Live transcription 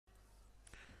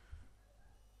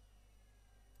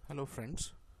Hello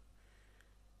friends,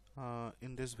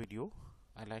 in this video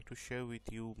I'd like to share with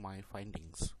you my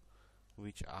findings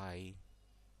which I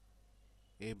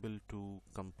able to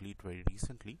complete very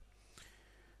recently,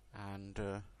 and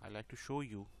I'd like to show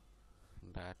you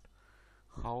that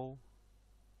how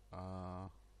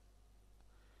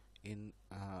in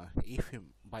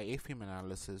by AFM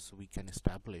analysis we can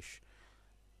establish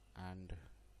and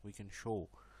we can show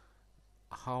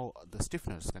how the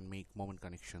stiffeners can make moment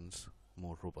connections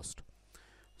more robust.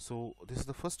 So this is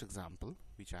the first example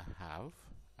which I have,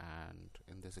 and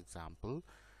in this example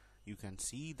you can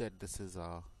see that this is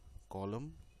a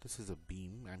column, this is a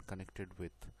beam, and connected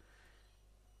with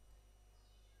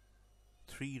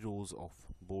 3 rows of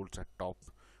bolts at top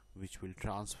which will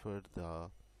transfer the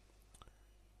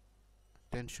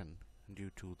tension due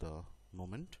to the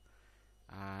moment,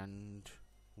 and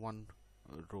one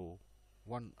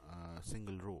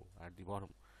single row at the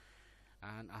bottom,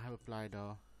 and I have applied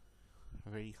a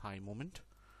very high moment.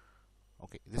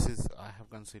 Okay, this is I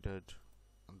have considered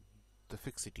the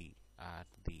fixity at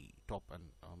the top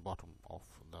and bottom of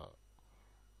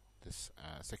this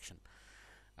section,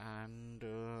 and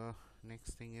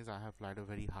next thing is I have applied a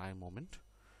very high moment.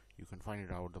 You can find it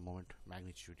out, the moment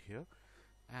magnitude here,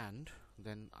 and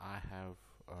then I have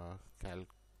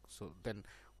so then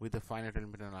with the finite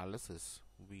element analysis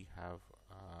we have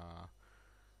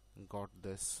got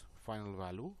this final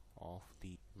value of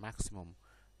the maximum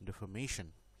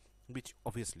deformation, which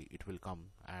obviously it will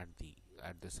come at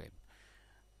this end.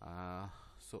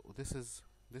 So this is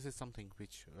something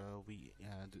which we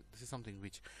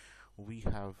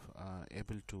have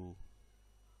able to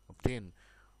obtain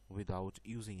without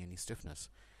using any stiffness.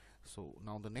 So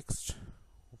now the next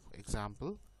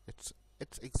example, it's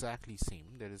exactly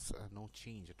same. There is no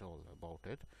change at all about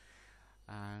it,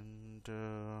 and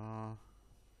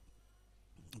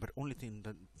but only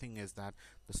the thing is that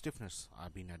the stiffness are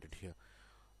being added here,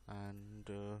 and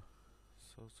okay,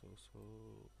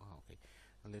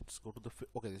 let's go to the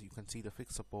okay, you can see the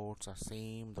fixed supports are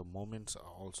same, the moments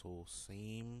are also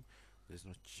same, there's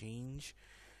no change.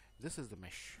 This is the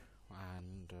mesh,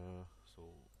 and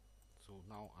so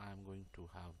now I am going to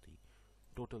have the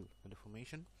total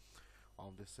deformation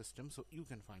of this system, so you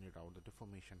can find it out. The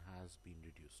deformation has been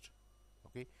reduced.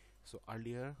 Okay, so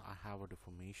earlier I have a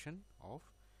deformation of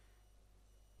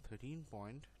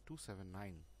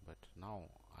 13.279, but now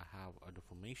I have a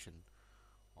deformation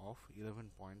of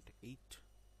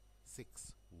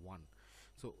 11.861.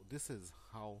 So this is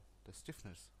how the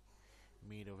stiffness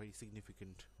made a very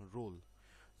significant role,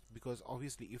 because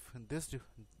obviously if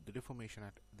the deformation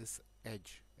at this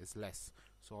edge is less,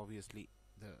 so obviously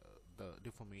the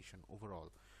deformation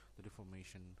overall, the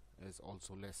deformation is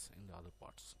also less in the other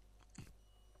parts.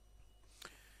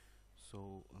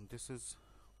 So this is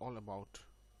all about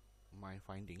my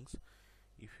findings.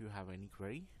 If you have any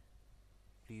query,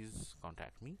 please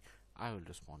contact me. I will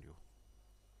respond you.